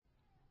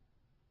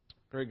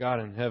Great God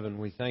in heaven,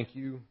 we thank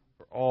you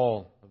for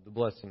all of the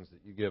blessings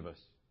that you give us.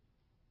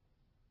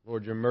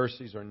 Lord, your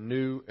mercies are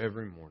new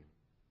every morning.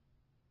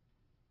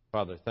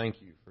 Father, thank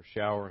you for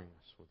showering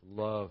us with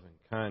love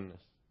and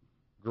kindness,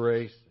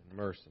 grace and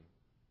mercy.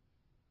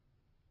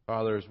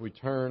 Father, as we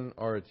turn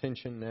our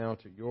attention now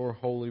to your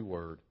holy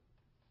word,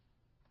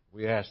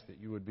 we ask that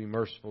you would be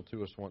merciful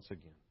to us once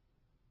again.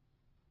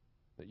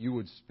 That you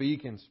would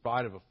speak in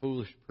spite of a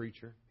foolish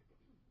preacher.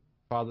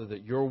 Father,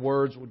 that your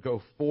words would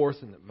go forth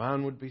and that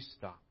mine would be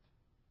stopped.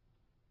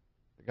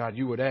 That God,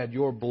 you would add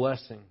your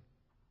blessing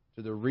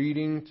to the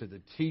reading, to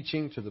the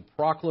teaching, to the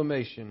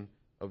proclamation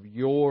of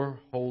your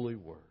holy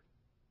word.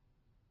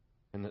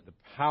 And that the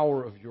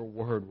power of your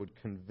word would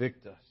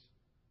convict us,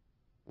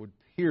 would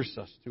pierce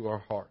us to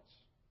our hearts.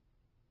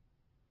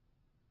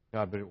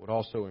 God, but it would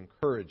also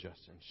encourage us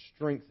and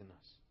strengthen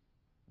us,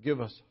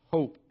 give us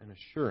hope and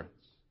assurance.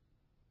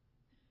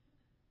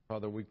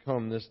 Father, we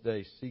come this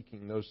day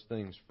seeking those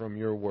things from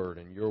your word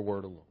and your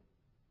word alone.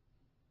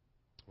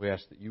 We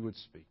ask that you would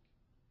speak.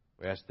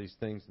 We ask these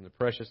things in the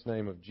precious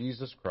name of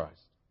Jesus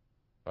Christ,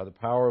 by the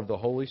power of the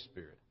Holy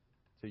Spirit,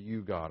 to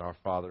you, God, our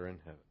Father in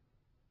heaven.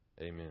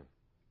 Amen.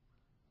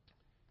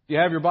 If you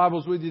have your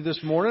Bibles with you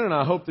this morning, and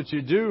I hope that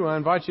you do, I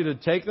invite you to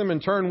take them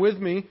and turn with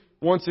me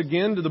once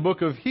again to the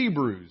book of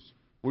Hebrews.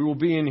 We will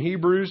be in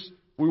Hebrews.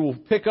 We will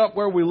pick up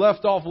where we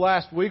left off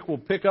last week. We'll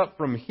pick up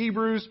from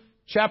Hebrews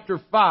chapter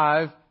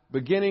 5,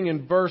 beginning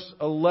in verse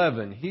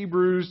 11.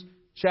 Hebrews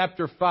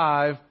chapter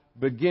 5,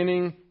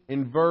 beginning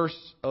in verse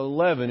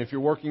 11. If you're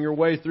working your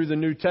way through the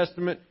New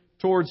Testament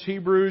towards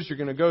Hebrews, you're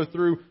going to go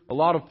through a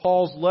lot of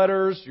Paul's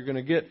letters. You're going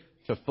to get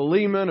to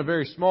Philemon, a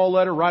very small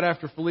letter. Right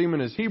after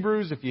Philemon is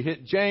Hebrews. If you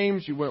hit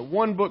James, you went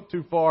one book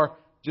too far.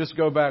 Just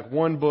go back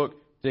one book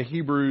to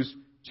Hebrews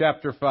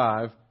chapter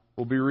 5.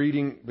 We'll be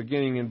reading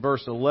beginning in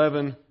verse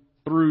 11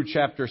 through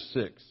chapter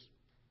 6.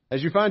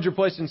 As you find your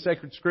place in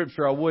sacred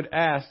scripture, I would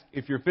ask,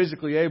 if you're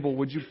physically able,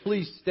 would you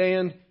please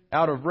stand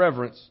out of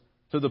reverence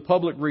to the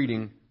public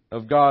reading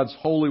of God's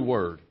holy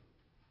word.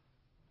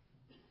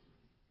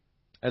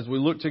 As we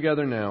look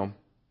together now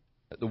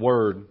at the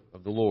word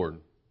of the Lord.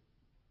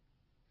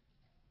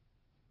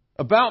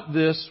 About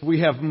this we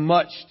have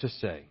much to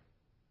say,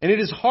 and it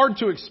is hard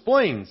to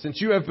explain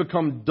since you have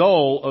become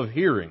dull of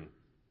hearing.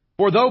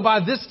 For though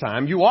by this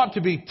time you ought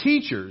to be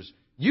teachers,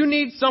 you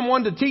need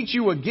someone to teach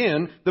you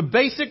again the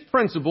basic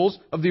principles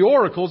of the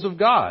oracles of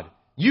God.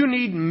 You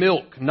need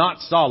milk, not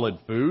solid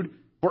food.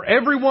 For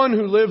everyone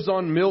who lives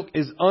on milk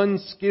is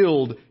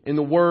unskilled in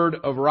the word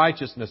of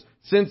righteousness,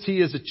 since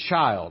he is a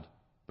child.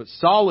 But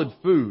solid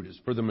food is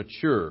for the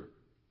mature,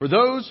 for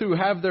those who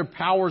have their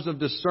powers of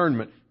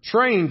discernment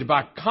trained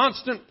by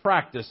constant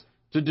practice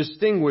to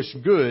distinguish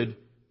good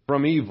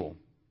from evil.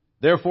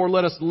 Therefore,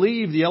 let us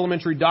leave the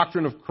elementary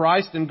doctrine of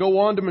Christ and go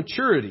on to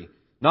maturity,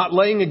 not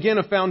laying again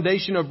a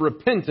foundation of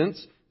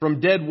repentance from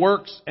dead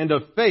works and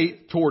of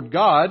faith toward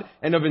God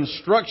and of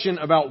instruction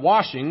about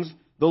washings,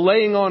 the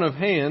laying on of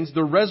hands,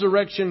 the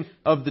resurrection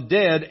of the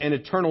dead, and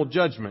eternal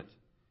judgment.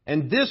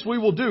 And this we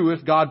will do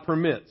if God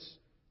permits.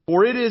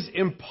 For it is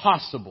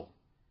impossible,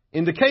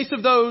 in the case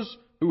of those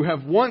who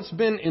have once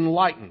been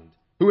enlightened,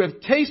 who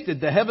have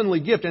tasted the heavenly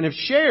gift and have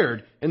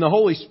shared in the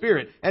Holy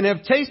Spirit, and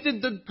have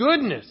tasted the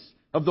goodness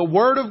of the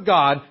Word of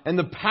God and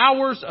the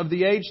powers of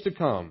the age to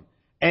come,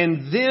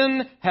 and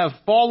then have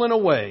fallen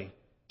away,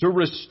 to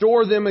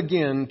restore them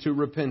again to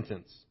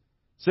repentance.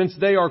 Since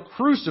they are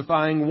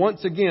crucifying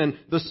once again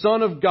the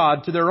Son of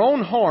God to their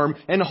own harm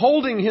and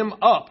holding Him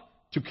up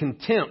to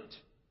contempt.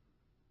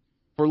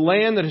 For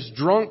land that has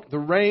drunk the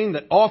rain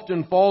that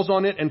often falls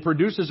on it and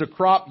produces a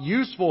crop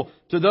useful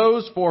to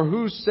those for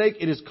whose sake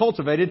it is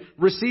cultivated,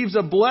 receives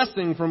a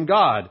blessing from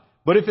God.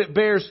 But if it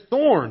bears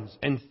thorns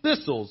and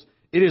thistles,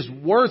 it is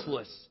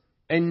worthless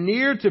and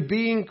near to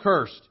being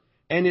cursed,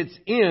 and its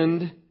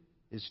end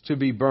is to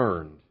be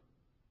burned.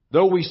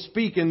 Though we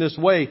speak in this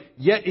way,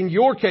 yet in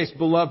your case,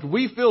 beloved,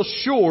 we feel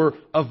sure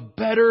of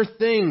better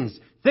things,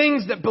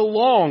 things that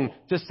belong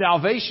to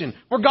salvation.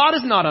 For God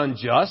is not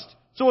unjust,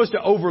 so as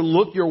to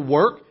overlook your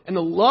work and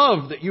the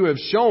love that you have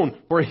shown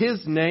for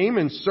His name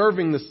in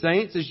serving the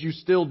saints as you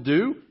still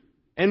do.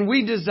 And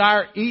we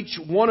desire each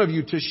one of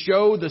you to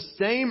show the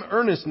same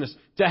earnestness,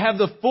 to have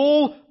the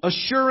full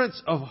assurance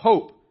of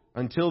hope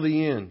until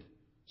the end,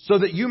 so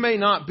that you may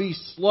not be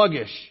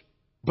sluggish,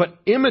 but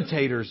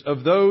imitators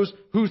of those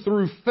who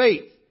through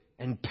faith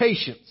and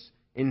patience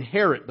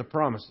inherit the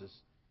promises.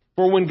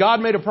 For when God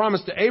made a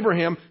promise to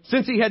Abraham,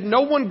 since he had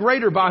no one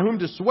greater by whom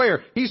to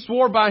swear, he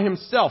swore by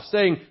himself,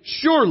 saying,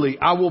 "Surely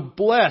I will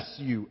bless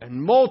you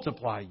and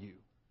multiply you."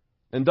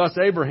 And thus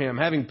Abraham,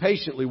 having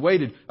patiently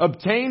waited,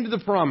 obtained the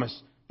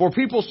promise. For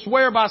people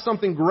swear by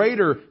something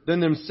greater than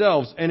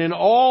themselves, and in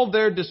all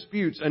their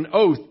disputes an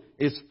oath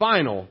is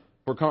final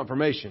for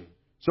confirmation.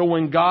 So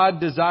when God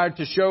desired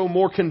to show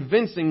more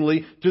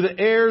convincingly to the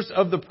heirs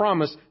of the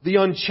promise the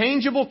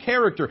unchangeable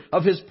character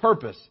of His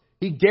purpose,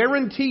 He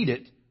guaranteed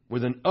it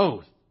with an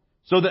oath,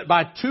 so that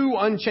by two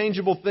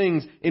unchangeable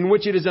things in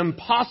which it is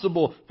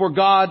impossible for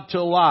God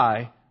to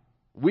lie,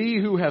 we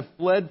who have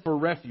fled for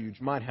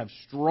refuge might have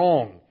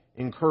strong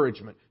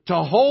encouragement to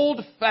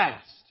hold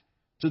fast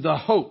to the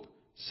hope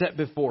set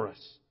before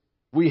us.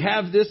 We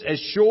have this as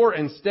sure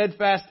and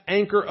steadfast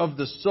anchor of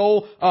the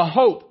soul, a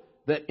hope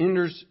that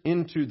enters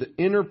into the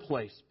inner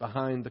place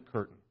behind the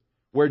curtain,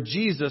 where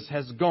Jesus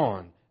has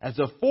gone as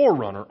a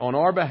forerunner on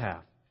our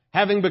behalf,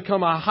 having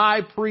become a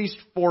high priest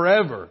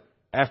forever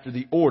after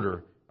the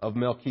order of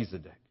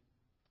Melchizedek.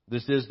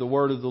 This is the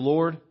word of the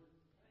Lord,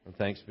 and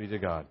thanks be to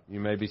God. You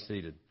may be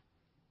seated.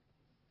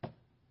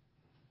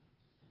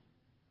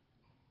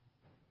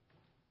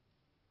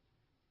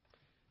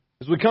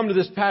 As we come to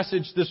this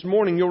passage this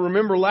morning, you'll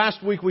remember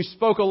last week we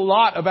spoke a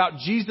lot about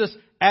Jesus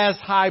as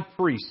high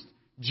priest.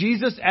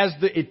 Jesus as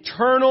the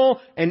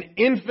eternal and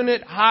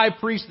infinite high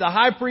priest, the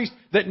high priest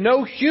that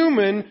no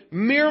human,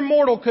 mere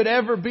mortal could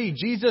ever be.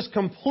 Jesus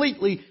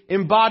completely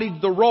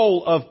embodied the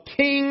role of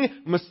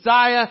king,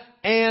 Messiah,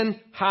 and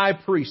high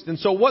priest. And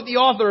so what the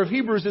author of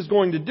Hebrews is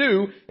going to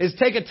do is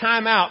take a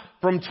time out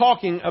from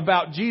talking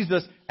about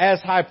Jesus as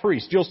high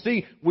priest. You'll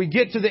see we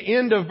get to the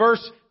end of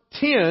verse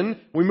 10,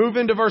 we move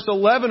into verse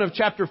 11 of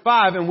chapter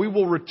 5, and we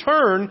will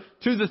return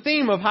to the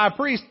theme of high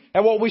priest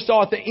at what we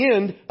saw at the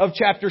end of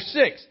chapter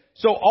 6.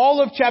 So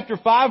all of chapter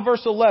 5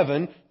 verse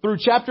 11 through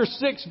chapter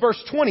 6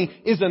 verse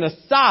 20 is an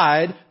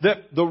aside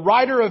that the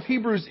writer of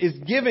Hebrews is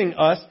giving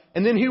us,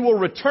 and then he will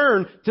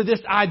return to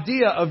this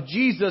idea of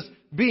Jesus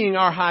being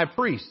our high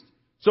priest.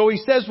 So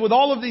he says with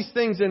all of these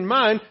things in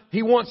mind,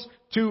 he wants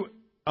to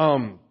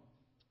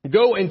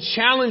go and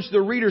challenge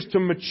the readers to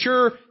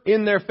mature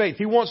in their faith.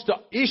 He wants to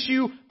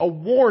issue a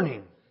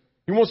warning.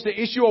 He wants to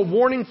issue a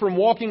warning from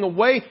walking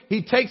away.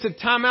 He takes a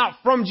time out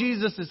from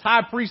Jesus'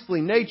 high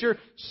priestly nature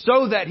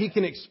so that he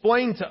can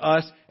explain to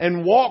us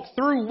and walk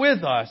through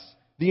with us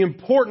the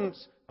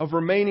importance of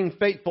remaining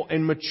faithful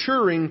and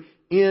maturing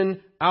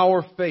in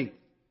our faith.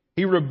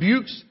 He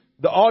rebukes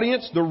the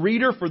audience, the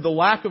reader, for the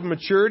lack of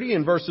maturity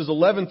in verses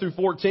 11 through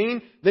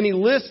 14. Then he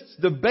lists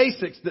the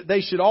basics that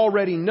they should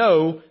already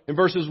know in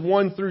verses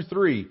 1 through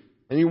 3.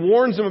 And he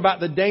warns them about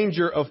the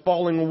danger of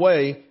falling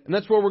away. And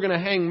that's where we're going to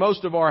hang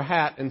most of our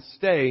hat and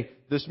stay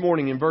this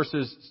morning in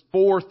verses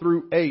 4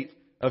 through 8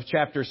 of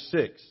chapter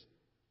 6.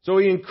 So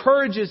he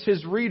encourages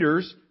his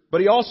readers,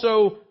 but he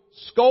also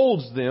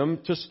scolds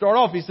them to start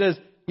off. He says,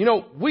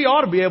 we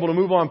ought to be able to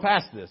move on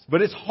past this,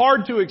 but it's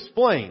hard to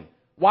explain.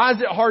 Why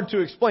is it hard to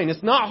explain?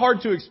 It's not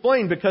hard to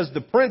explain because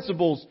the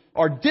principles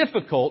are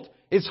difficult.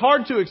 It's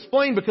hard to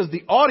explain because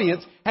the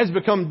audience has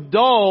become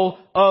dull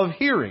of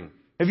hearing.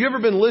 Have you ever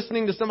been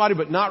listening to somebody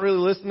but not really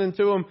listening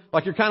to them?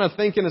 Like you're kind of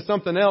thinking of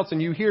something else and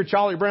you hear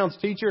Charlie Brown's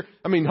teacher?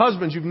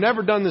 Husbands, you've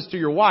never done this to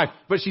your wife,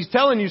 but she's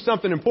telling you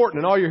something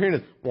important and all you're hearing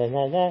is wah,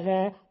 wah, wah,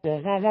 wah, wah,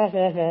 wah, wah,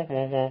 wah, wah,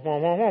 wah,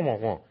 wah, wah, wah,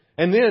 wah.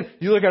 And then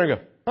you look at her and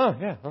go, oh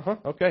yeah,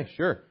 okay,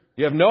 sure.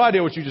 You have no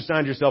idea what you just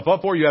signed yourself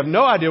up for. You have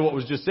no idea what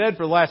was just said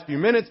for the last few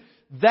minutes.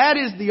 That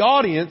is the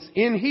audience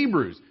in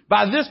Hebrews.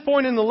 By this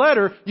point in the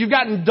letter, you've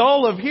gotten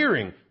dull of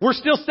hearing. We're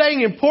still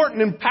saying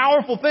important and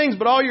powerful things,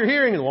 but all you're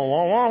hearing is wah,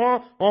 wah, wah,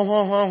 wah, wah,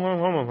 wah, wah,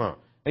 wah, wah, wah.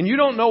 And you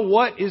don't know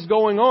what is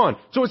going on.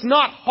 So it's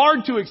not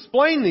hard to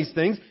explain these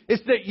things.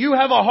 It's that you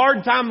have a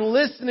hard time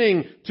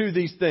listening to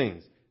these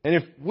things. And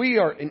if we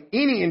are in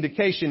any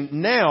indication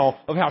now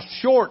of how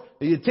short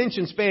the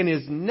attention span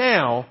is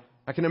now,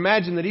 I can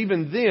imagine that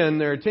even then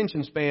their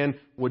attention span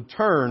would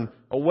turn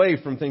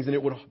away from things and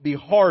it would be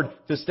hard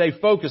to stay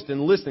focused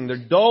and listening. They're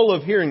dull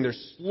of hearing. They're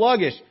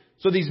sluggish.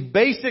 So these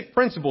basic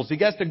principles, he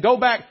gets to go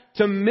back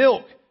to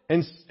milk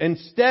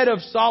instead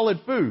of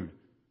solid food.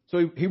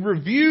 So he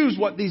reviews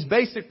what these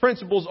basic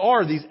principles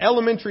are, these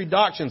elementary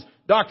doctrines.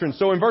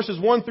 So in verses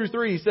 1 through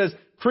 3, he says,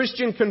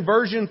 Christian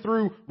conversion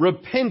through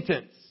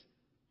repentance.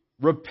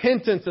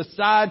 Repentance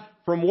aside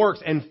from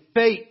works, and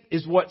faith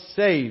is what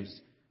saves.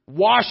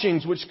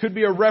 Washings, which could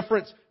be a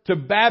reference to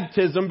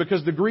baptism,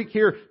 because the Greek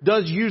here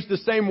does use the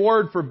same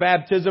word for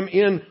baptism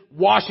in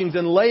washings,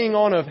 and laying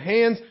on of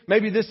hands.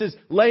 Maybe this is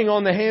laying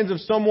on the hands of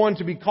someone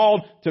to be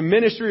called to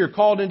ministry or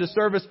called into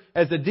service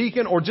as a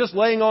deacon, or just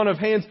laying on of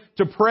hands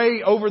to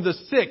pray over the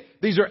sick.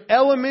 These are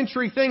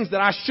elementary things that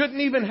I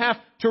shouldn't even have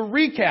to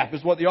recap,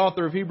 is what the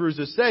author of Hebrews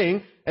is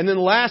saying. And then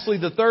lastly,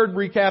 the third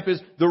recap is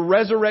the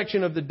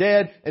resurrection of the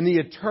dead and the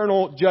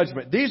eternal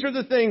judgment. These are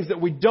the things that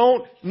we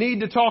don't need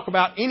to talk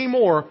about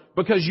anymore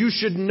because you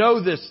should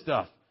know this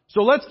stuff.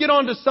 So let's get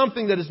on to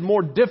something that is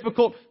more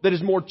difficult, that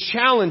is more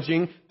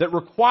challenging, that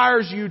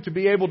requires you to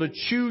be able to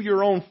chew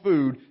your own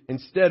food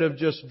instead of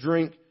just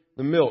drink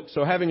the milk.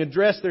 So having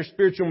addressed their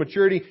spiritual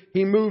maturity,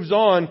 he moves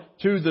on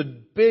to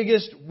the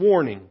biggest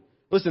warning.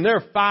 Listen, there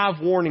are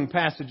 5 warning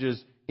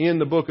passages in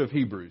the book of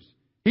Hebrews.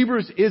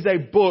 Hebrews is a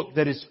book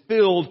that is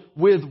filled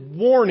with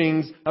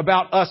warnings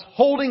about us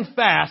holding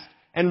fast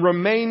and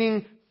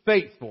remaining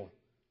faithful.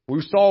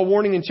 We saw a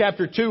warning in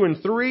chapter 2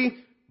 and 3,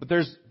 but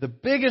the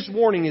biggest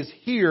warning is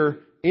here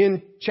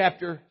in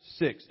chapter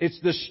 6. It's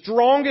the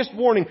strongest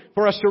warning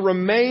for us to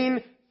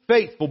remain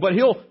faithful. But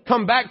he'll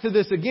come back to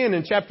this again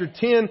in chapter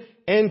 10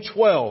 and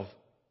 12.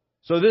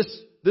 So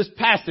this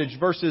passage,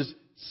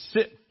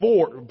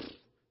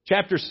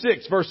 chapter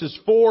 6, verses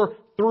 4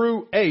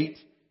 through 8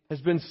 has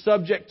been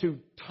subject to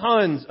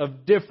tons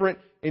of different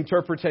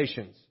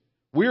interpretations.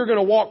 We are going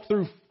to walk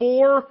through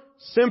 4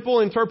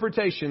 simple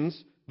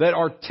interpretations that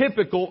are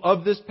typical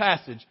of this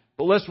passage.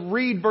 But let's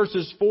read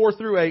verses 4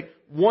 through 8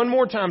 one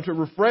more time to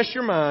refresh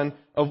your mind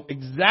of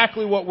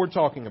exactly what we're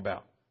talking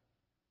about.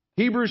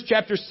 Hebrews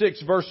chapter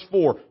 6 verse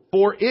 4.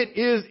 For it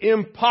is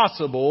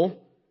impossible,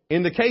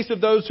 in the case of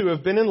those who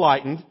have been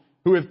enlightened,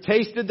 who have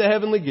tasted the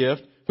heavenly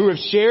gift, who have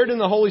shared in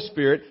the Holy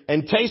Spirit,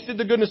 and tasted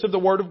the goodness of the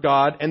Word of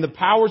God, and the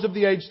powers of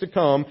the age to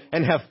come,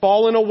 and have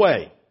fallen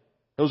away.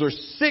 Those are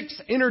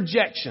 6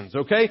 interjections,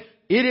 okay?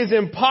 It is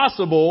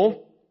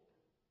impossible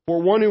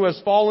for one who has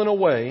fallen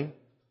away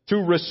to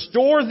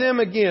restore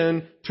them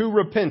again to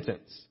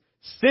repentance,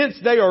 since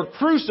they are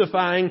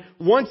crucifying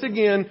once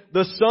again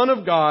the Son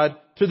of God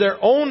to their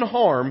own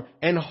harm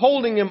and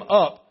holding Him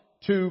up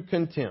to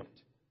contempt.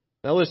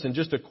 Now listen,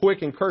 just a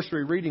quick and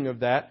cursory reading of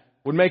that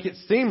would make it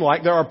seem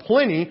like there are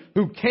plenty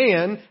who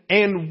can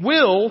and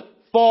will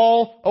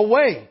fall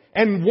away.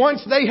 And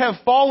once they have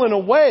fallen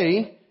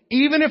away,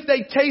 even if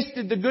they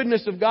tasted the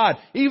goodness of God,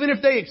 even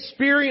if they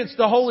experienced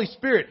the Holy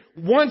Spirit,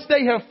 once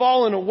they have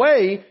fallen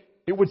away,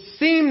 it would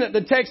seem that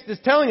the text is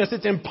telling us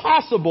it's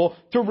impossible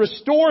to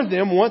restore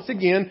them once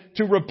again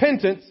to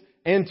repentance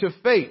and to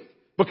faith,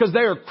 because they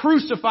are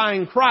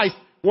crucifying Christ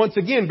once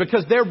again,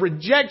 because their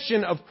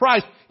rejection of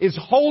Christ is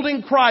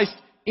holding Christ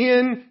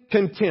in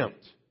contempt.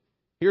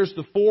 Here's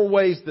the 4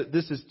 ways that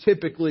this is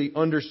typically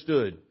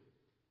understood.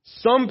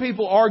 Some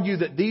people argue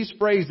that these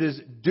phrases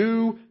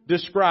do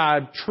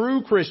describe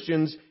true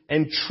Christians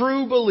and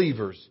true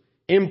believers,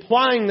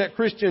 implying that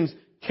Christians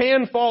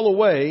can fall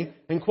away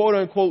and quote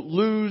unquote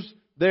lose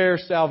their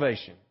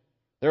salvation.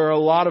 There are a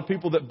lot of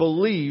people that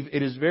believe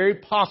it is very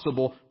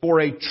possible for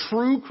a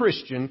true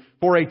Christian,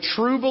 for a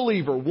true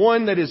believer,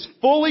 one that is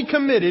fully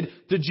committed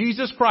to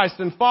Jesus Christ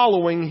and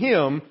following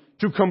Him,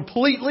 to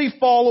completely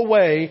fall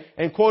away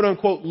and quote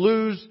unquote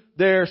lose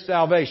their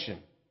salvation.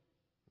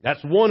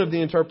 That's one of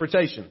the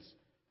interpretations.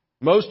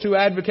 Most who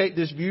advocate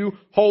this view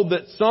hold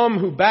that some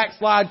who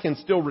backslide can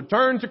still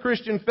return to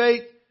Christian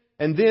faith,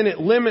 and then it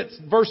limits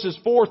verses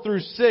 4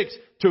 through 6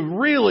 to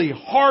really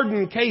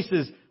hardened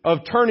cases of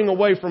turning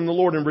away from the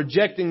Lord and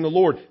rejecting the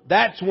Lord.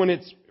 That's when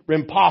it's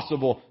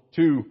impossible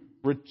to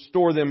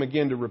restore them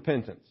again to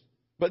repentance.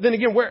 But then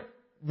again,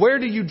 where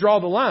do you draw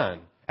the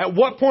line? At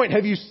what point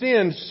have you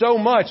sinned so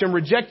much and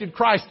rejected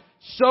Christ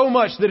so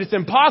much that it's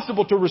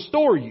impossible to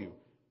restore you?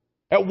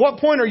 At what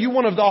point are you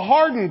one of the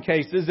hardened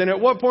cases, and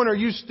at what point are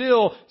you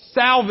still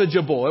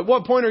salvageable? At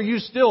what point are you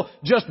still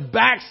just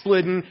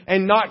backslidden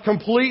and not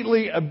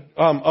completely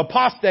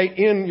apostate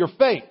in your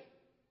faith?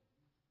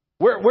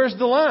 Where's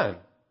the line?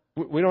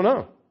 We don't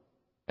know.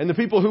 And the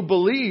people who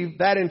believe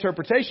that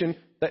interpretation,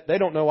 they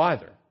don't know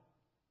either.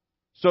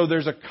 So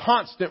there's a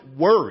constant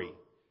worry,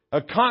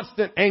 a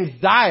constant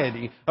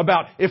anxiety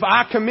about if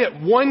I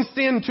commit one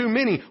sin too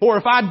many, or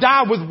if I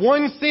die with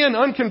one sin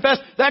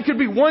unconfessed, that could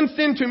be one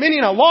sin too many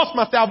and I lost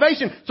my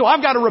salvation. So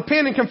I've got to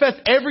repent and confess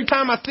every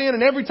time I sin,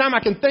 and every time I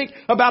can think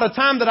about a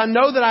time that I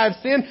know that I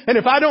have sinned. And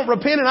if I don't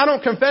repent and I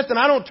don't confess and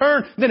I don't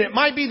turn, then it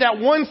might be that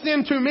one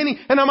sin too many,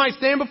 and I might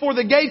stand before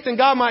the gates and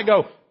God might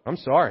go, I'm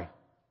sorry.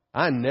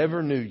 I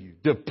never knew you.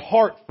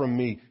 Depart from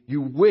me,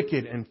 you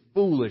wicked and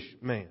foolish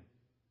man.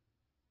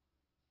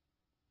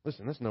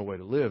 Listen, that's no way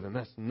to live, and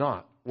that's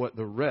not what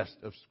the rest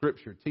of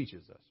Scripture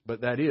teaches us.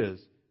 But that is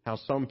how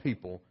some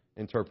people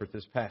interpret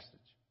this passage.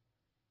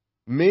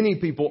 Many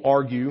people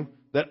argue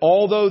that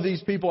although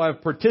these people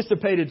have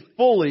participated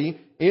fully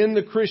in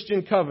the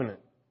Christian covenant,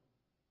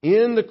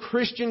 in the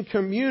Christian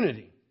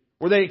community,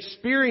 where they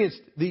experienced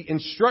the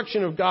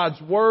instruction of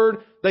God's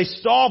Word, they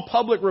saw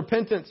public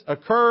repentance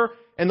occur,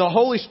 and the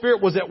Holy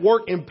Spirit was at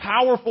work in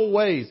powerful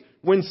ways.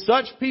 When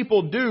such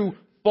people do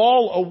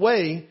fall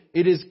away,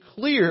 it is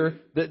clear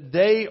that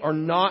they are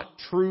not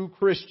true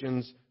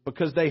Christians,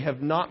 because they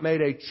have not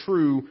made a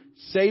true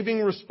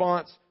saving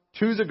response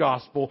to the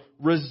gospel,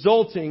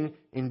 resulting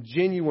in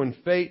genuine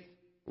faith,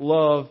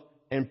 love,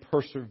 and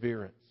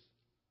perseverance.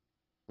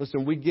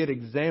 Listen, we get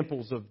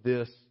examples of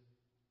this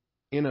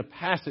in a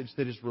passage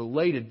that is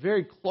related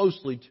very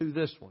closely to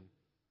this one.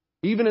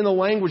 Even in the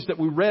language that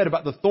we read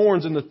about the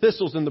thorns and the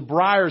thistles and the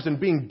briars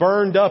and being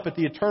burned up at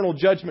the eternal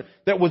judgment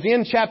that was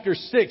in chapter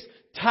 6,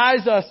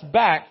 ties us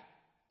back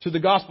to the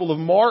Gospel of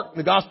Mark,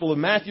 the Gospel of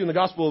Matthew, and the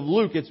Gospel of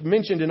Luke. It's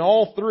mentioned in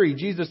all 3.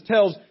 Jesus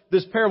tells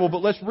this parable,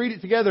 but let's read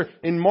it together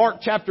in Mark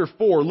chapter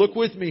 4. Look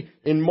with me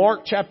in Mark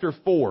chapter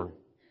 4.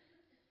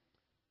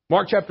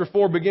 Mark chapter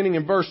 4, beginning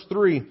in verse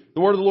 3, the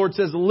word of the Lord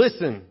says,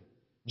 listen.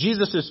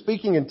 Jesus is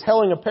speaking and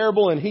telling a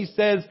parable, and He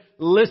says,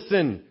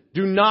 listen.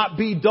 Do not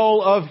be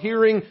dull of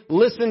hearing.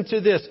 Listen to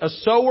this. A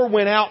sower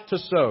went out to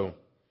sow.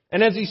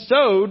 And as he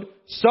sowed,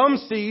 some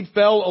seed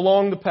fell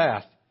along the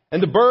path,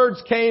 and the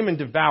birds came and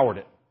devoured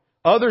it.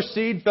 Other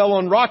seed fell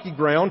on rocky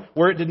ground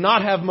where it did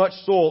not have much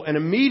soil, and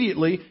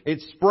immediately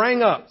it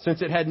sprang up,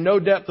 since it had no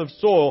depth of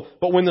soil.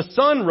 But when the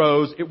sun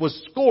rose, it was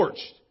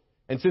scorched,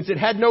 and since it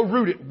had no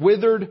root, it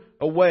withered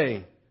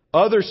away.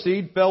 Other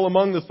seed fell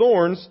among the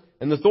thorns,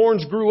 and the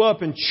thorns grew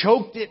up and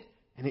choked it,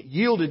 and it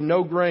yielded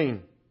no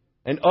grain.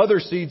 And other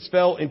seeds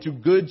fell into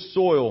good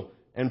soil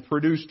and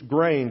produced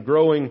grain,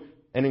 growing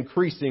and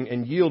increasing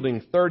and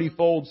yielding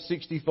 30-fold,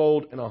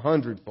 60-fold, and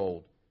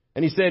 100-fold.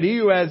 And he said, he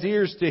who has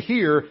ears to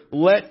hear,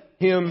 let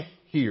him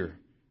hear.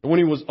 And when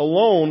he was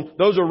alone,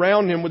 those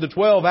around him with the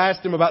 12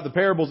 asked him about the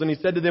parables, and he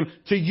said to them,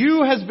 to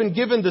you has been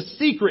given the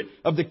secret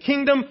of the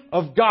kingdom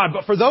of God.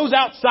 But for those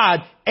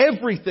outside,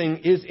 everything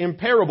is in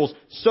parables,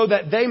 so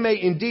that they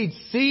may indeed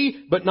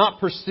see but not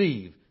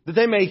perceive, that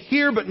they may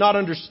hear but not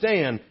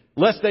understand,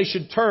 lest they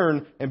should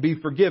turn and be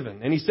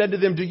forgiven. And he said to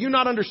them, do you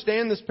not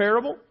understand this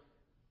parable?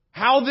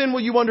 How then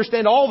will you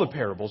understand all the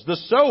parables? The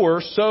sower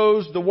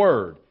sows the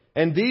word.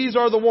 And these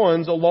are the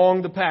ones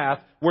along the path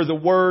where the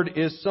word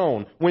is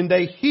sown. When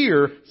they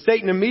hear,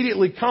 Satan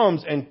immediately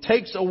comes and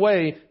takes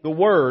away the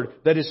word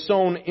that is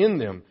sown in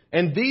them.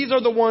 And these are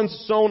the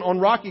ones sown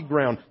on rocky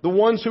ground. The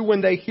ones who,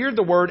 when they hear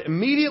the word,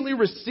 immediately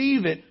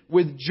receive it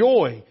with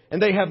joy.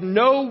 And they have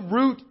no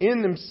root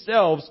in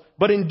themselves,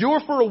 but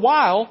endure for a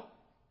while.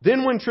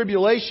 Then when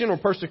tribulation or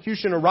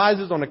persecution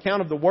arises on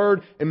account of the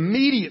word,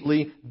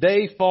 immediately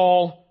they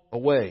fall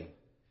away.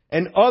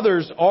 And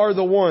others are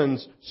the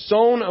ones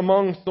sown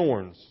among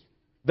thorns.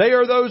 They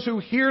are those who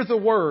hear the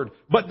word,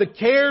 but the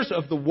cares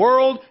of the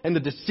world and the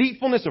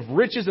deceitfulness of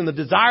riches and the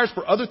desires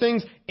for other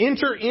things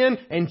enter in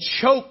and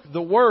choke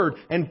the word,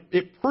 and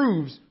it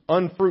proves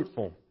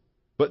unfruitful.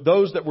 But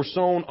those that were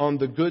sown on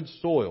the good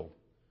soil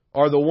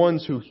are the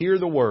ones who hear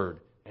the word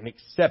and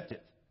accept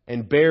it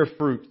and bear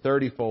fruit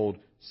 30-fold,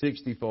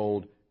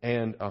 60-fold,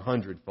 and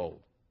 100-fold.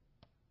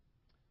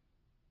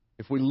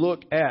 If we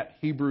look at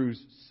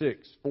Hebrews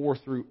 6, 4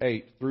 through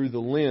 8, through the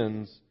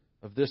lens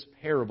of this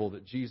parable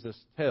that Jesus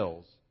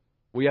tells,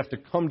 we have to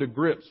come to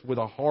grips with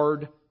a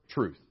hard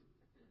truth.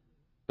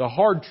 The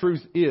hard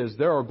truth is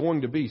there are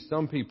going to be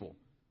some people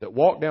that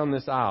walk down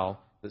this aisle,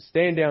 that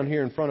stand down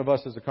here in front of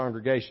us as a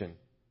congregation,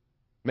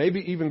 maybe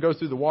even go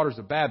through the waters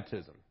of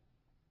baptism,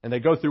 and they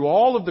go through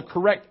all of the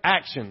correct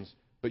actions,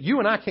 but you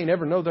and I can't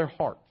ever know their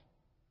heart.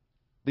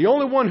 The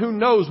only one who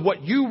knows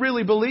what you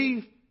really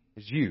believe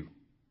is you.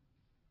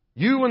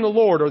 You and the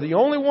Lord are the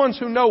only ones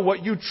who know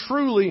what you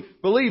truly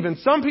believe. And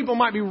some people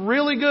might be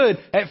really good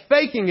at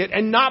faking it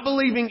and not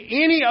believing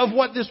any of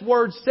what this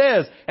word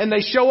says. And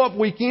they show up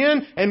week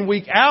in and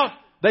week out.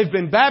 They've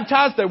been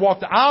baptized. They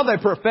walk the aisle.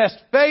 They profess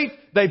faith.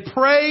 They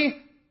pray.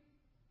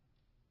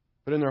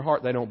 But in their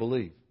heart, they don't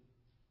believe.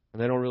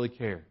 And they don't really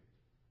care.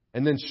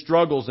 And then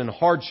struggles and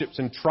hardships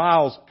and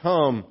trials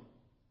come.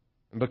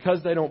 And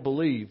because they don't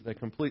believe, they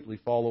completely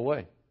fall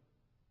away.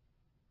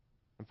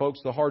 And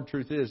folks, the hard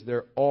truth is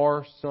there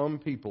are some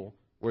people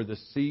where the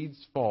seeds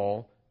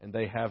fall and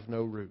they have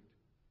no root.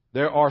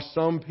 There are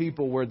some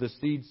people where the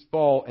seeds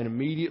fall and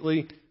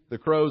immediately the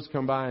crows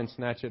come by and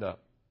snatch it up.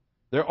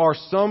 There are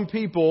some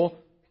people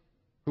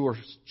who are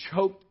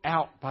choked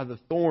out by the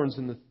thorns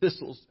and the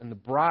thistles and the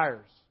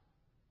briars.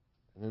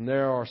 And then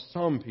there are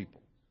some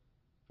people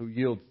who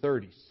yield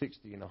 30,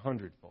 60, and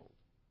 100-fold.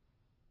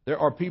 There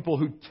are people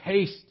who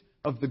taste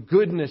of the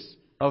goodness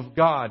of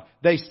God.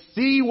 They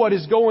see what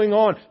is going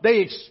on. They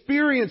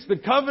experience the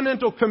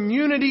covenantal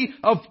community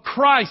of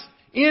Christ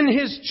in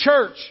His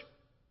church.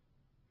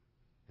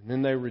 And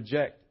then they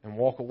reject and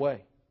walk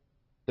away.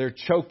 They're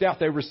choked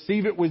out. They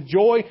receive it with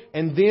joy,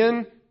 and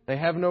then they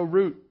have no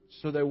root,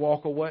 so they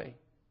walk away.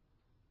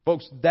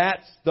 Folks,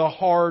 that's the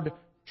hard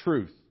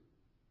truth.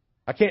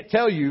 I can't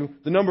tell you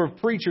the number of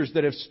preachers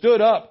that have stood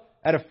up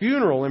at a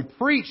funeral and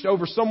preached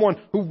over someone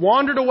who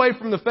wandered away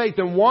from the faith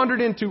and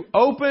wandered into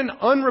open,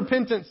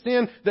 unrepentant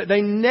sin that they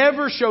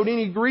never showed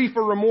any grief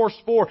or remorse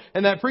for.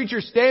 And that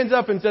preacher stands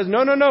up and says,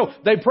 no,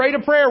 they prayed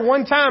a prayer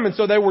one time and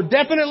so they were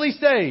definitely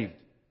saved.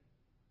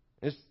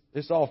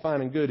 It's all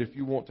fine and good if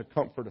you want to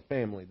comfort a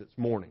family that's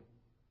mourning.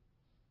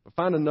 But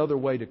find another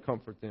way to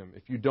comfort them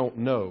if you don't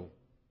know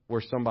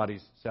where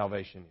somebody's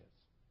salvation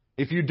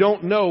is. If you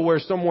don't know where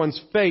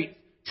someone's faith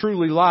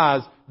truly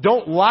lies,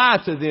 don't lie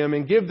to them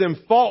and give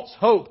them false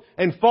hope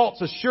and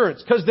false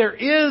assurance, because there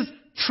is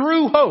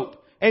true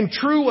hope and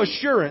true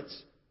assurance,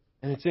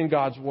 and it's in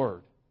God's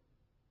Word.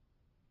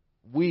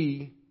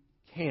 We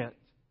can't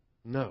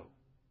know.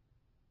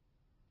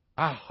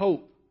 I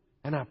hope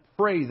and I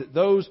pray that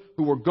those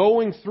who are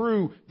going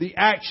through the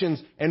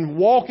actions and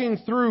walking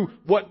through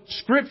what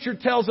Scripture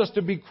tells us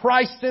to be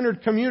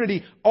Christ-centered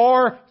community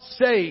are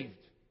saved.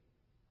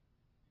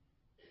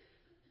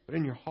 But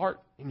in your heart,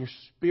 in your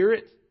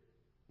spirit,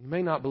 you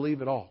may not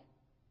believe at all.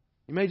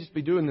 You may just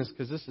be doing this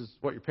because this is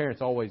what your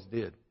parents always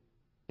did.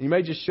 And you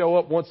may just show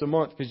up once a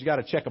month because you got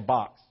to check a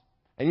box.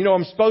 And you know,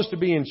 I'm supposed to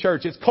be in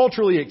church. It's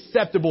culturally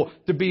acceptable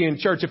to be in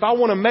church. If I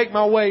want to make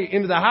my way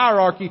into the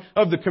hierarchy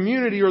of the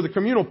community or the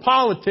communal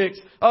politics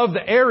of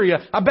the area,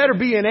 I better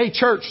be in a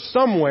church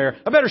somewhere.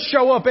 I better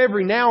show up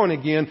every now and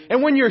again.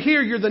 And when you're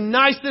here, you're the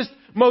nicest,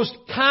 most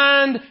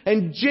kind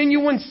and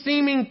genuine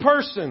seeming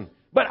person.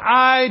 But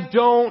I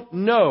don't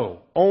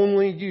know.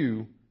 Only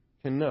you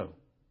can know.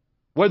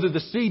 Whether the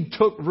seed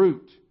took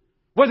root.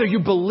 Whether you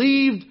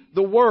believed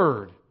the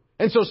Word.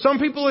 And so some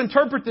people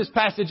interpret this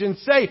passage and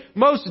say,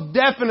 most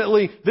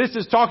definitely, this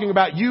is talking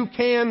about you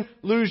can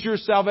lose your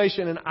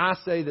salvation. And I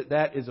say that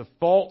that is a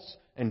false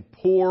and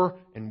poor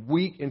and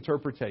weak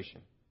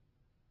interpretation.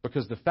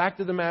 Because the fact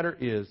of the matter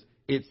is,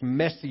 it's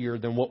messier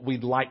than what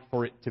we'd like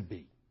for it to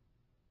be.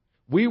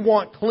 We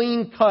want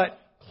clean-cut,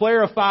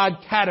 clarified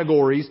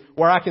categories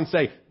where I can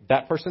say,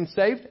 that person's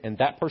saved and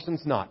that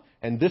person's not.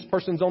 And this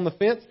person's on the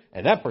fence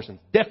and that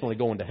person's definitely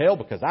going to hell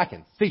because I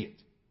can see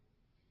it.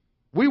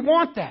 We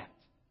want that.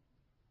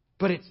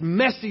 But it's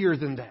messier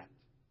than that.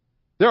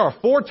 There are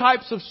 4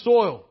 types of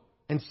soil.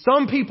 And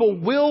some people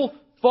will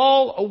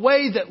fall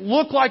away that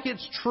look like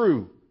it's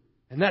true.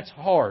 And that's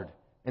hard.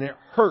 And it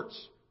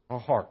hurts our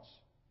hearts.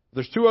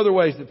 There's 2 other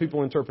ways that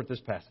people interpret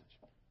this passage.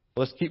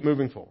 Let's keep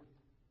moving forward.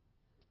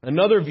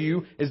 Another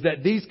view is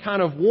that these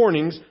kind of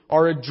warnings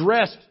are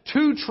addressed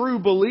to true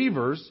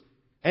believers.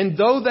 And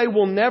though they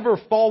will never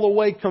fall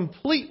away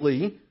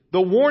completely,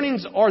 the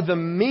warnings are the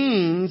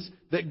means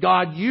that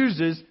God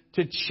uses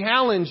to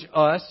challenge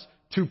us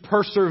to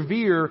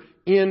persevere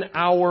in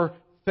our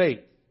faith.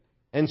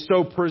 And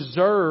so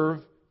preserve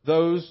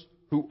those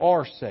who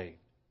are saved.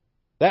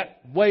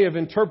 That way of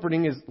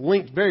interpreting is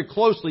linked very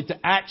closely to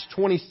Acts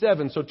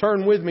 27. So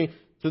turn with me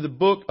to the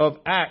book of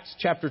Acts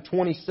chapter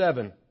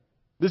 27.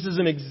 This is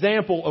an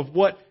example of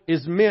what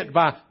is meant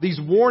by these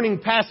warning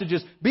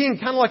passages being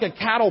kind of like a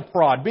cattle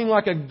prod, being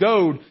like a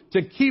goad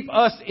to keep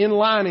us in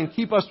line and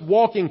keep us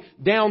walking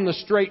down the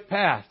straight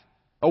path.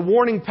 A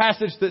warning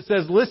passage that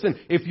says, listen,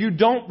 if you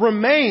don't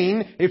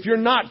remain, if you're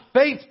not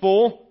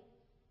faithful,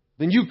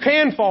 then you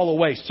can fall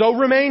away. So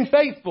remain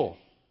faithful.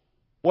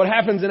 What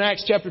happens in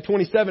Acts chapter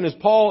 27 is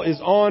Paul is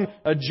on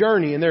a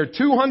journey, and there are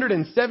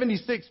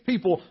 276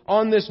 people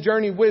on this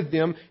journey with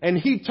them, and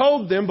he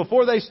told them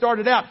before they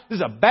started out, this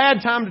is a bad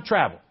time to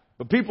travel.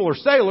 But people are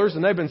sailors,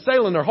 and they've been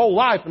sailing their whole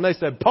life, and they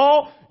said,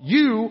 Paul,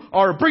 you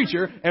are a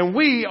preacher, and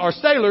we are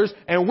sailors,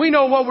 and we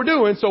know what we're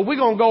doing, so we're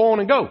going to go on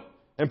and go.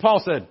 And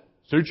Paul said,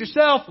 suit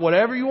yourself,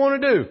 whatever you want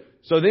to do.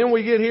 So then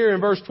we get here in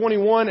verse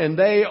 21, and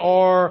they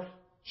are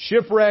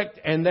shipwrecked,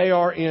 and they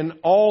are in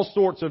all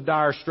sorts of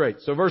dire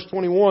straits. So verse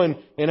 21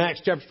 in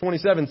Acts chapter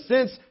 27,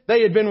 since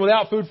they had been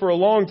without food for a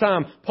long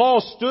time,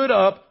 Paul stood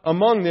up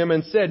among them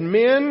and said,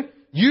 men,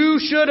 you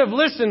should have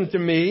listened to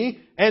me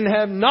and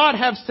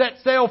have set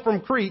sail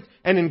from Crete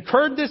and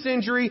incurred this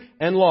injury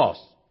and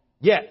loss.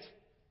 Yet,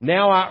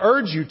 now I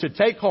urge you to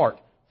take heart,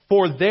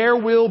 for there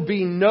will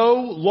be no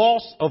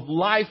loss of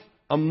life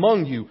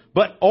among you,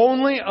 but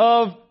only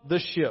of the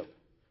ship.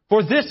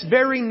 For this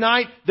very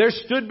night there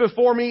stood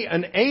before me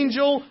an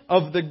angel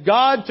of the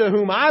God to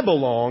whom I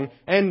belong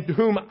and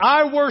whom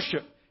I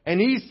worship.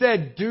 And he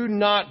said, do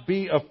not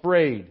be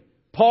afraid.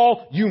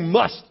 Paul, you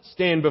must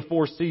stand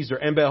before Caesar.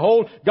 And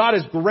behold, God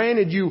has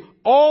granted you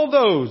all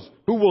those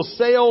who will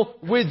sail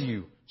with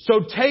you. So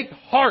take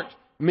heart,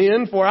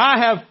 men, for I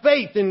have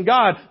faith in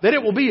God that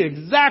it will be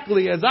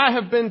exactly as I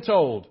have been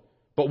told.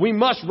 But we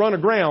must run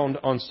aground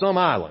on some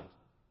island.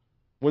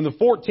 When the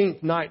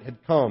 14th night had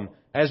come,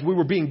 as we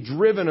were being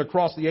driven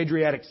across the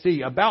Adriatic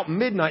Sea, about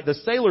midnight, the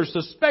sailors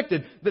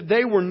suspected that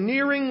they were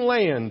nearing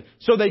land.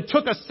 So they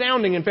took a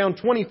sounding and found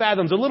 20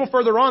 fathoms. A little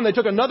further on, they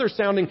took another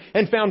sounding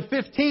and found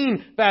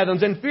 15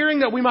 fathoms. And fearing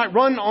that we might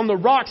run on the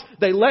rocks,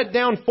 they let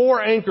down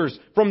 4 anchors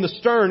from the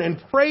stern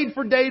and prayed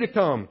for day to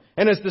come.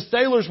 And as the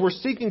sailors were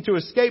seeking to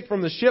escape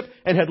from the ship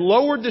and had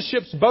lowered the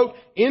ship's boat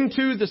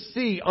into the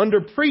sea under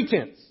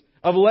pretense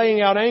of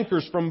laying out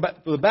anchors from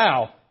the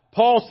bow,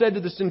 Paul said to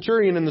the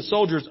centurion and the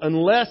soldiers,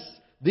 unless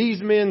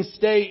these men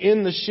stay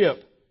in the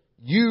ship,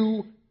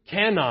 you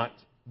cannot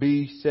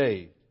be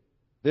saved.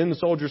 Then the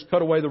soldiers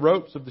cut away the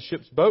ropes of the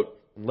ship's boat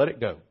and let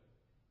it go.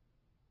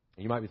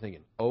 And you might be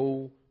thinking,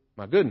 oh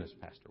my goodness,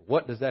 Pastor,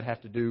 what does that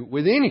have to do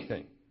with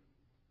anything?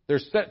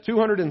 There's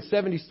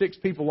 276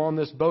 people on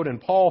this boat, and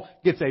Paul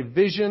gets a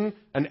vision.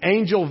 An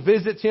angel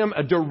visits him,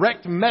 a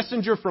direct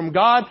messenger from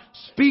God,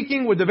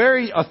 speaking with the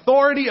very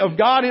authority of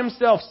God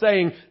himself,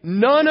 saying,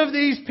 none of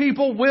these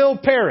people will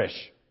perish.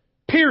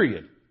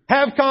 Period.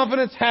 Have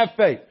confidence, have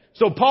faith.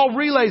 So Paul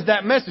relays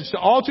that message to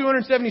all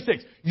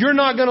 276. You're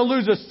not going to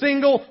lose a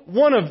single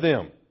one of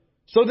them.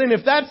 So then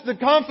if that's the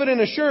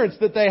confident assurance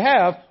that they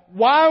have,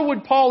 why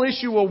would Paul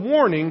issue a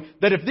warning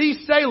that if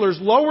these sailors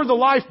lower the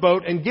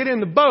lifeboat and get in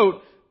the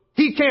boat,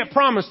 he can't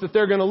promise that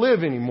they're going to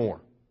live anymore?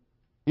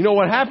 You know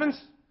what happens?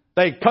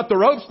 They cut the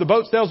ropes, the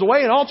boat sails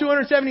away, and all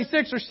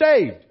 276 are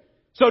saved.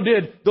 So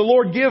did the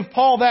Lord give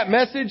Paul that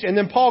message, and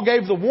then Paul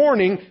gave the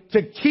warning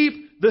to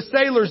keep the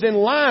sailors in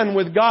line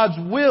with God's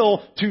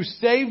will to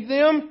save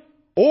them?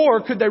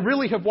 Or could they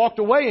really have walked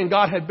away and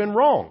God had been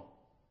wrong?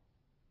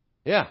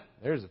 Yeah,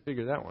 there's a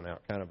figure that one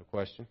out kind of a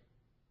question.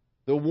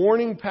 The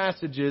warning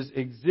passages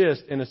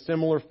exist in a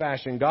similar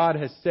fashion. God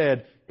has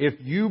said, if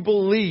you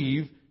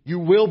believe, you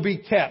will be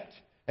kept.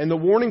 And the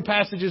warning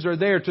passages are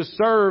there to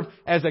serve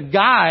as a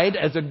guide,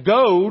 as a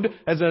goad,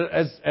 as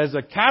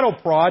a cattle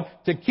prod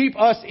to keep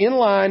us in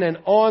line and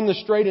on the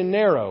straight and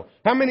narrow.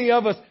 How many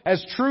of us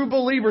as true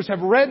believers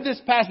have read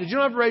this passage? You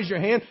don't have to raise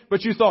your hand,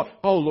 but you thought,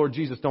 oh Lord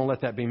Jesus, don't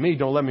let that be me.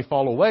 Don't let me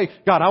fall away.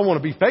 God, I want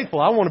to be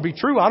faithful. I want to be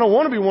true. I don't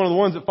want to be one of the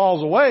ones that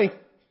falls away.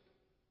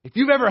 If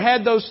you've ever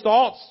had those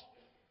thoughts,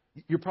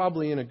 you're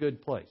probably in a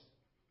good place.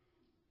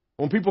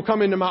 When people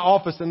come into my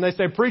office and they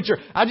say, preacher,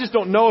 I just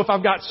don't know if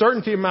I've got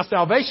certainty in my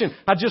salvation.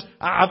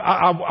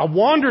 I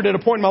wandered at a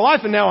point in my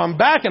life and now I'm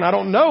back and I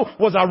don't know.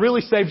 Was I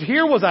really saved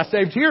here? Was I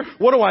saved here?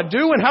 What do I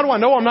do? And how do I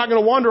know I'm not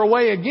going to wander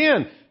away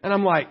again? And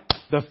I'm like,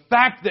 the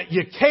fact that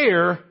you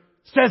care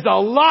says a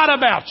lot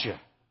about you.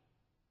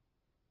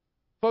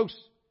 Folks,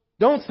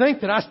 don't think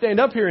that I stand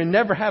up here and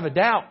never have a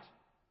doubt.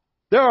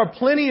 There are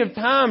plenty of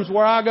times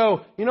where I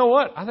go, you know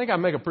what? I think I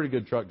make a pretty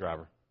good truck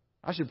driver.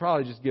 I should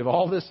probably just give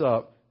all this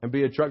up and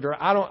be a truck driver.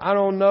 I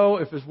don't know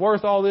if it's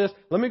worth all this.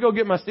 Let me go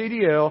get my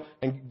CDL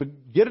and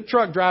get a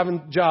truck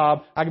driving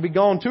job. I could be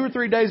gone 2 or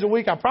 3 days a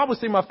week. I probably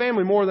see my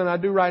family more than I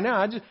do right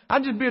now.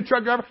 I'd just be a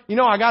truck driver. You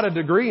know, I got a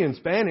degree in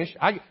Spanish.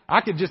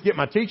 I could just get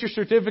my teacher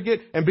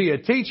certificate and be a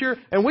teacher,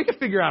 and we could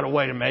figure out a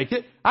way to make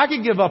it. I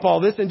could give up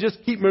all this and just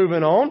keep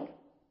moving on.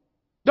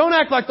 Don't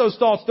act like those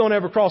thoughts don't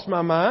ever cross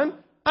my mind.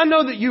 I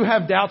know that you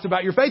have doubts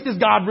about your faith. Is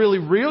God really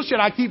real? Should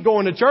I keep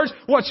going to church?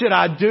 What should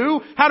I do?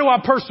 How do I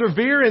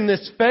persevere in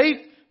this faith?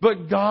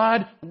 But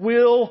God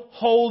will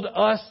hold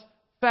us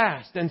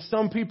fast. And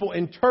some people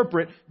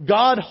interpret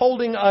God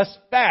holding us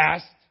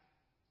fast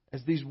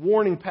as these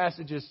warning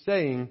passages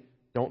saying,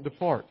 don't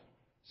depart.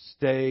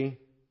 Stay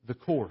the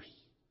course.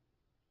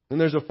 And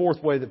there's a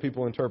fourth way that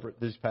people interpret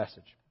this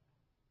passage.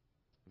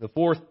 The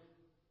fourth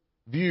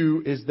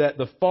view is that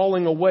the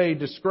falling away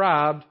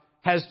described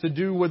has to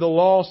do with a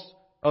loss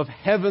of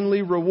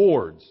heavenly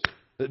rewards.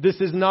 That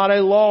this is not a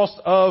loss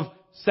of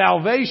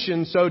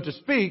salvation, so to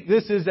speak.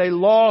 This is a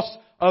loss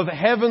of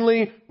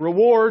heavenly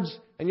rewards.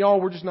 And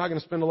y'all, we're just not going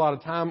to spend a lot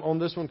of time on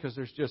this one because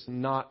there's just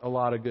not a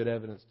lot of good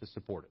evidence to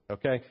support it.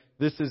 Okay?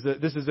 This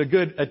is a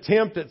good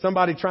attempt at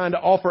somebody trying to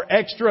offer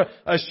extra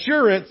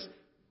assurance,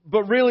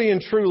 but really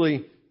and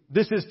truly,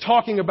 this is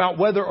talking about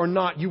whether or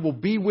not you will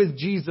be with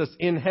Jesus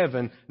in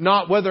heaven,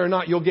 not whether or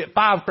not you'll get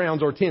 5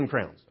 crowns or 10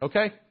 crowns.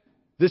 Okay?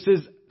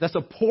 That's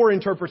a poor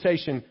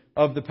interpretation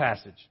of the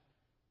passage.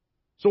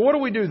 So what do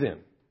we do then?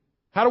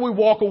 How do we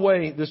walk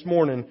away this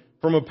morning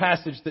from a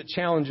passage that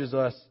challenges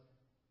us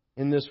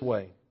in this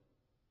way?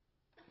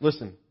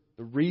 Listen,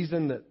 the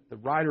reason that the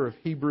writer of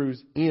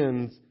Hebrews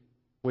ends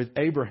with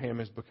Abraham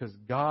is because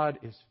God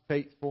is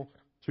faithful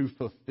to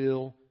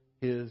fulfill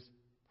His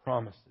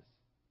promises.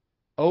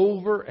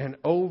 Over and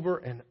over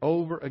and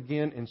over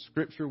again in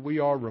Scripture, we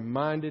are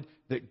reminded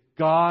that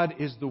God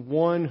is the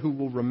one who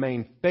will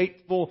remain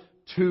faithful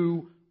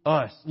to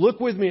us. Look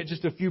with me at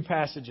just a few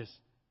passages.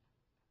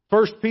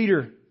 1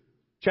 Peter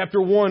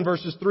chapter 1,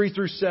 verses 3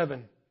 through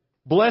 7.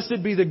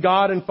 Blessed be the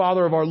God and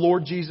Father of our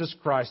Lord Jesus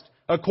Christ.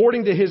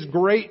 According to His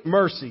great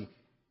mercy,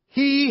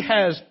 He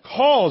has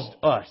caused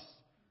us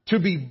to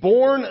be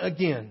born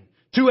again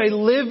to a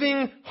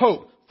living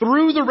hope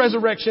through the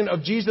resurrection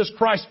of Jesus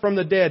Christ from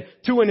the dead,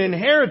 to an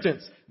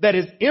inheritance that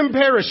is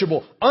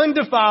imperishable,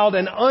 undefiled,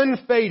 and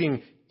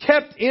unfading,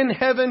 kept in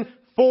heaven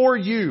for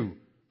you,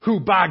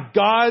 who by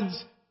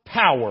God's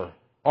power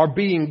are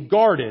being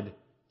guarded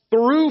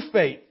through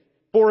faith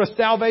for a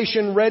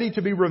salvation ready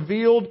to be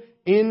revealed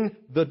in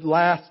the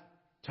last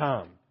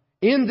time.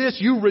 In this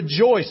you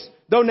rejoice,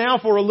 though now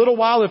for a little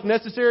while, if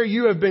necessary,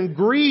 you have been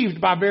grieved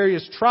by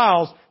various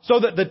trials, so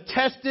that the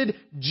tested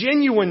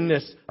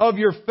genuineness of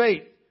your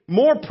faith,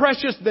 more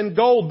precious than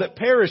gold that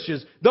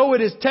perishes, though it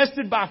is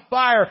tested by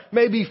fire,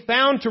 may be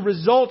found to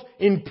result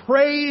in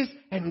praise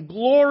and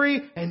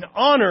glory and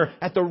honor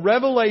at the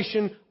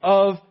revelation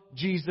of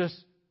Jesus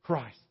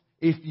Christ.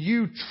 If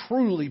you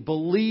truly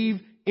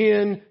believe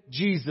in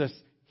Jesus,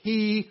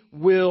 He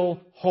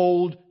will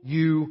hold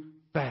you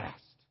fast.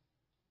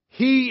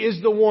 He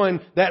is the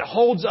one that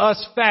holds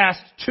us fast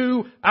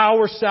to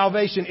our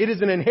salvation. It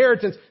is an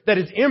inheritance that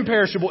is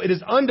imperishable. It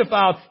is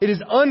undefiled. It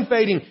is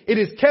unfading. It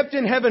is kept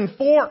in heaven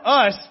for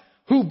us,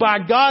 who by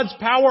God's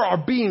power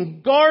are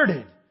being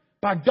guarded.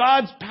 By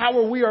God's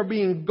power we are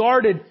being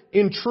guarded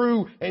in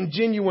true and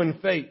genuine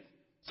faith.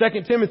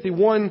 2 Timothy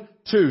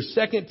 1:2.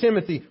 2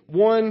 Timothy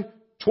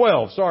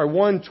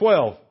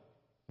 1:12.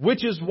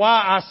 Which is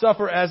why I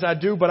suffer as I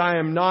do, but I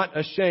am not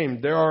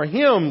ashamed. There are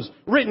hymns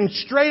written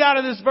straight out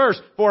of this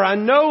verse. For I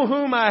know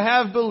whom I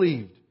have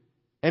believed,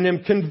 and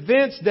am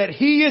convinced that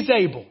He is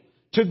able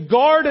to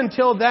guard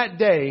until that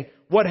day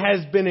what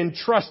has been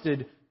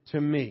entrusted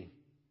to me.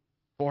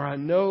 For I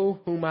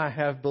know whom I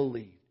have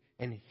believed,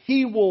 and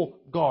He will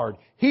guard.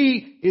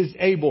 He is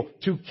able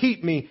to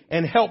keep me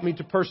and help me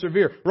to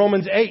persevere.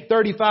 Romans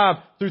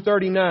 8:35 through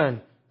 39.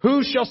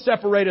 Who shall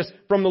separate us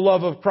from the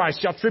love of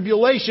Christ? Shall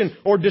tribulation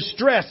or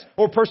distress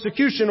or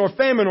persecution or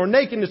famine or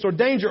nakedness or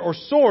danger or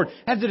sword?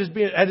 As it is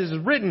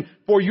written,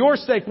 for your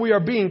sake we are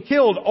being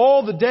killed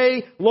all the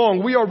day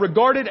long. We are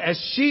regarded as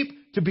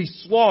sheep to be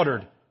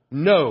slaughtered.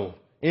 No,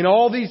 In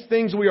all these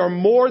things we are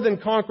more than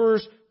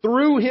conquerors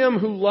through Him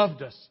who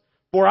loved us.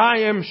 For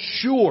I am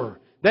sure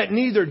that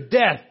neither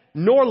death,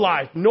 nor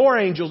life, nor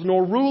angels,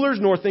 nor rulers,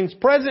 nor things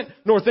present,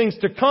 nor things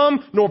to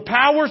come, nor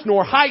powers,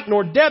 nor height,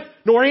 nor depth,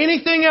 nor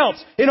anything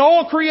else in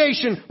all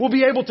creation will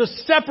be able to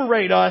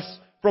separate us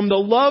from the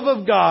love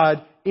of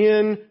God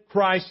in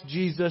Christ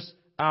Jesus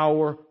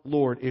our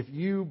Lord. If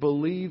you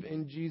believe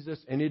in Jesus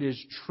and it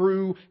is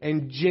true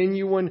and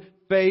genuine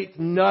faith,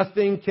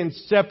 nothing can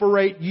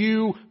separate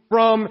you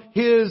from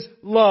His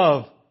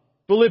love.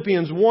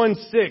 Philippians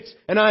 1:6,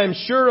 and I am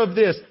sure of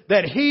this,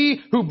 that He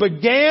who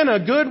began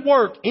a good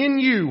work in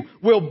you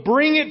will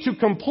bring it to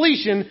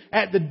completion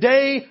at the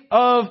day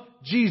of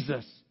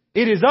Jesus.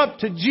 It is up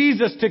to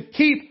Jesus to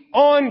keep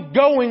on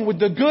going with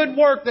the good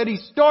work that He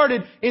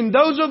started in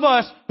those of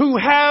us who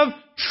have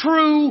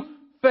true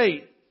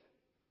faith.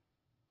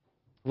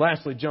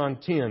 Lastly, John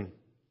 10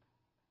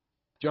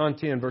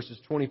 verses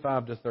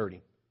 25 to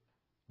 30.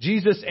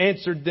 Jesus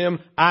answered them,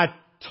 I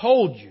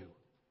told you,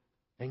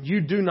 and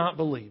you do not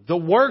believe. The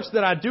works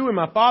that I do in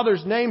my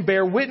Father's name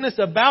bear witness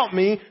about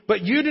me,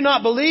 but you do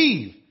not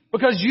believe,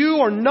 because you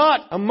are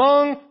not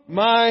among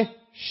my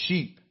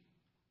sheep.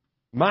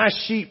 My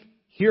sheep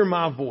hear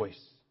my voice,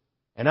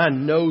 and I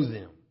know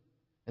them,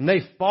 and they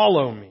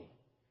follow me.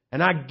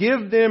 And I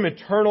give them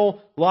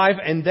eternal life,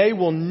 and they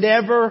will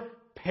never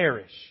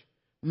perish.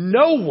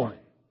 No one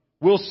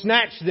will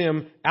snatch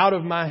them out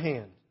of my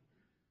hand.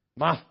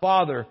 My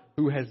Father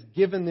who has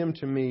given them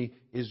to me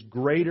is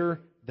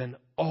greater than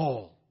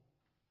all,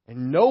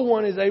 and no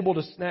one is able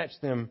to snatch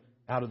them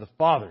out of the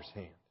Father's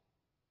hand.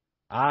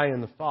 I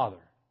and the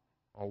Father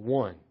are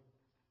one.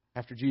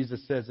 After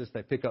Jesus says this,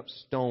 they pick up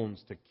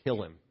stones to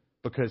kill Him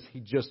because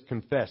He just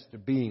confessed to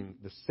being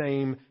the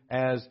same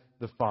as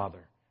the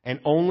Father. And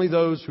only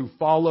those who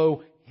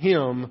follow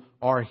Him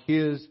are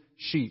His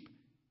sheep.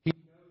 He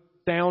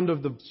knows the sound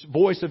of the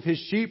voice of His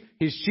sheep.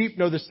 His sheep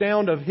know the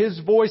sound of His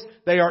voice.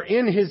 They are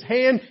in His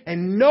hand,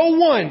 and no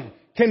one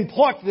can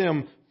pluck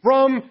them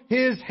from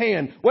His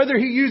hand. Whether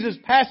He uses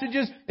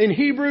passages in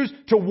Hebrews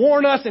to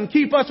warn us and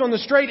keep us on the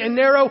straight and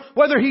narrow,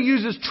 whether He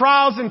uses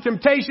trials and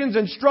temptations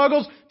and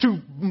struggles to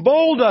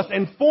mold us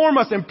and form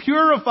us and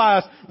purify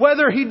us,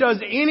 whether He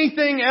does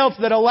anything else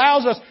that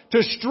allows us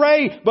to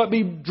stray but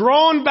be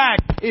drawn back,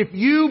 if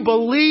you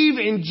believe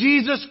in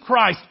Jesus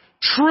Christ,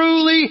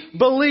 truly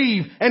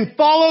believe and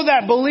follow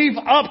that belief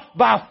up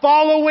by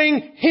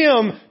following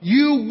Him,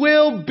 you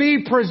will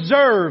be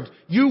preserved.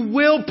 You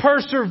will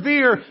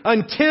persevere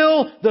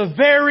until the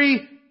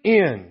very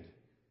end.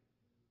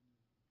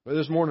 But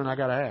this morning I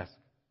got to ask,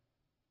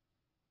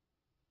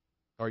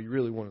 are you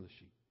really one of the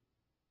sheep?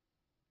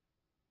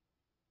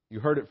 You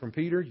heard it from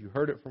Peter, you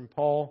heard it from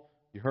Paul,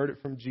 you heard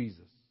it from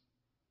Jesus.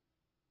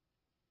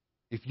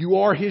 If you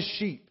are His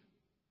sheep,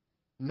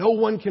 no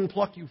one can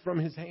pluck you from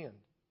His hand.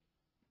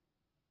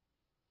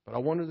 But I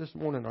wonder this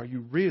morning, are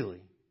you really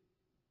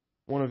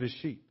one of His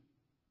sheep?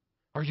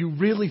 Are you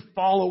really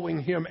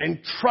following Him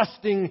and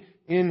trusting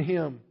in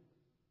Him?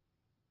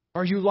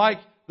 Are you like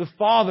the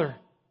father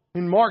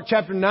in Mark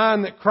chapter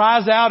 9 that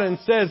cries out and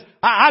says,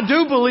 I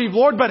do believe,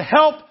 Lord, but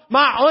help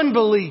my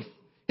unbelief.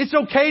 It's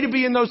okay to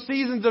be in those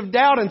seasons of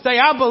doubt and say,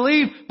 I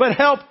believe, but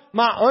help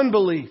my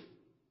unbelief.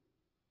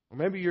 Or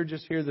maybe you're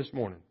just here this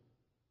morning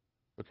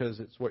because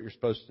it's what you're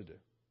supposed to do.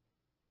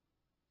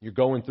 You're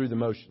going through the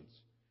motions.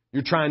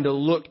 You're trying to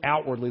look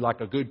outwardly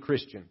like a good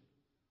Christian.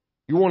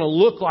 You want to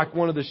look like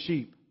one of the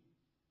sheep.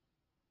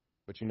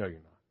 But you know you're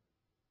not.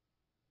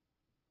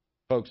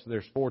 Folks,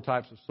 there's 4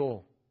 types of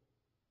soil.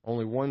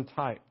 Only one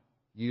type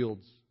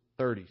yields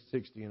 30,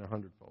 60, and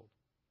 100-fold.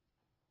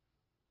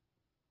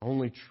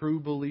 Only true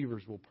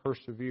believers will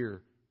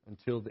persevere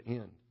until the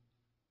end.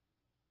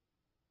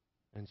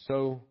 And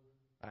so,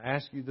 I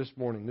ask you this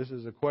morning, this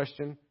is a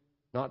question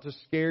not to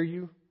scare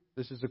you.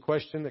 This is a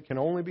question that can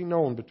only be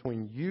known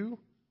between you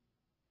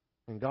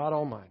and God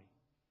Almighty.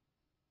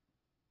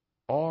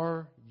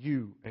 Are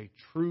you a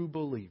true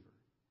believer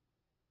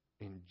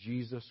in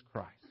Jesus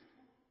Christ?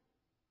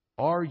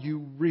 Are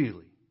you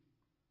really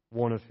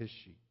one of His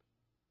sheep?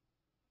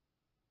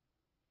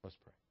 Let's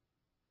pray.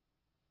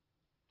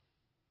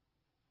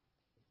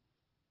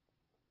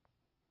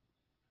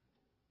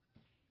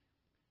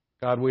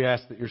 God, we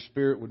ask that Your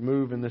Spirit would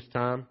move in this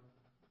time,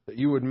 that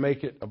You would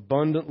make it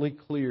abundantly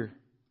clear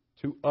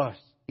to us,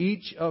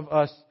 each of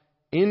us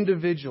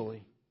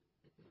individually,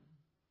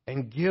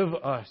 and give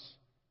us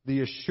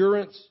the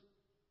assurance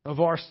of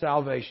our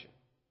salvation.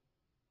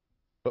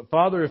 But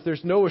Father, if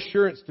there's no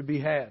assurance to be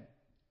had,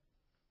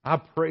 I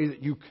pray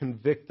that You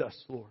convict us,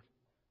 Lord.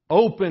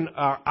 Open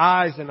our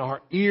eyes and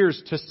our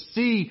ears to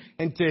see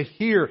and to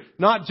hear,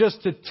 not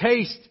just to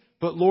taste,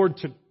 but Lord,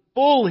 to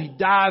fully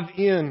dive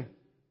in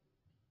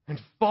and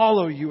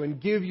follow You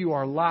and give You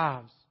our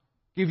lives.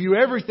 Give You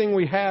everything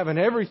we have and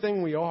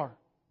everything we are.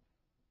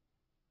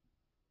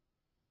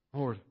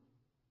 Lord,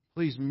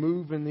 please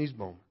move in these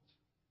moments.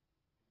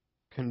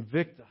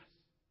 Convict us.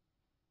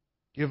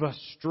 Give us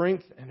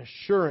strength and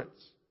assurance.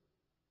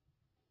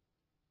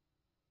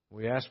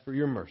 We ask for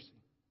Your mercy.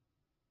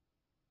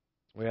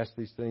 We ask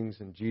these things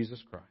in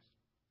Jesus Christ.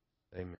 Amen.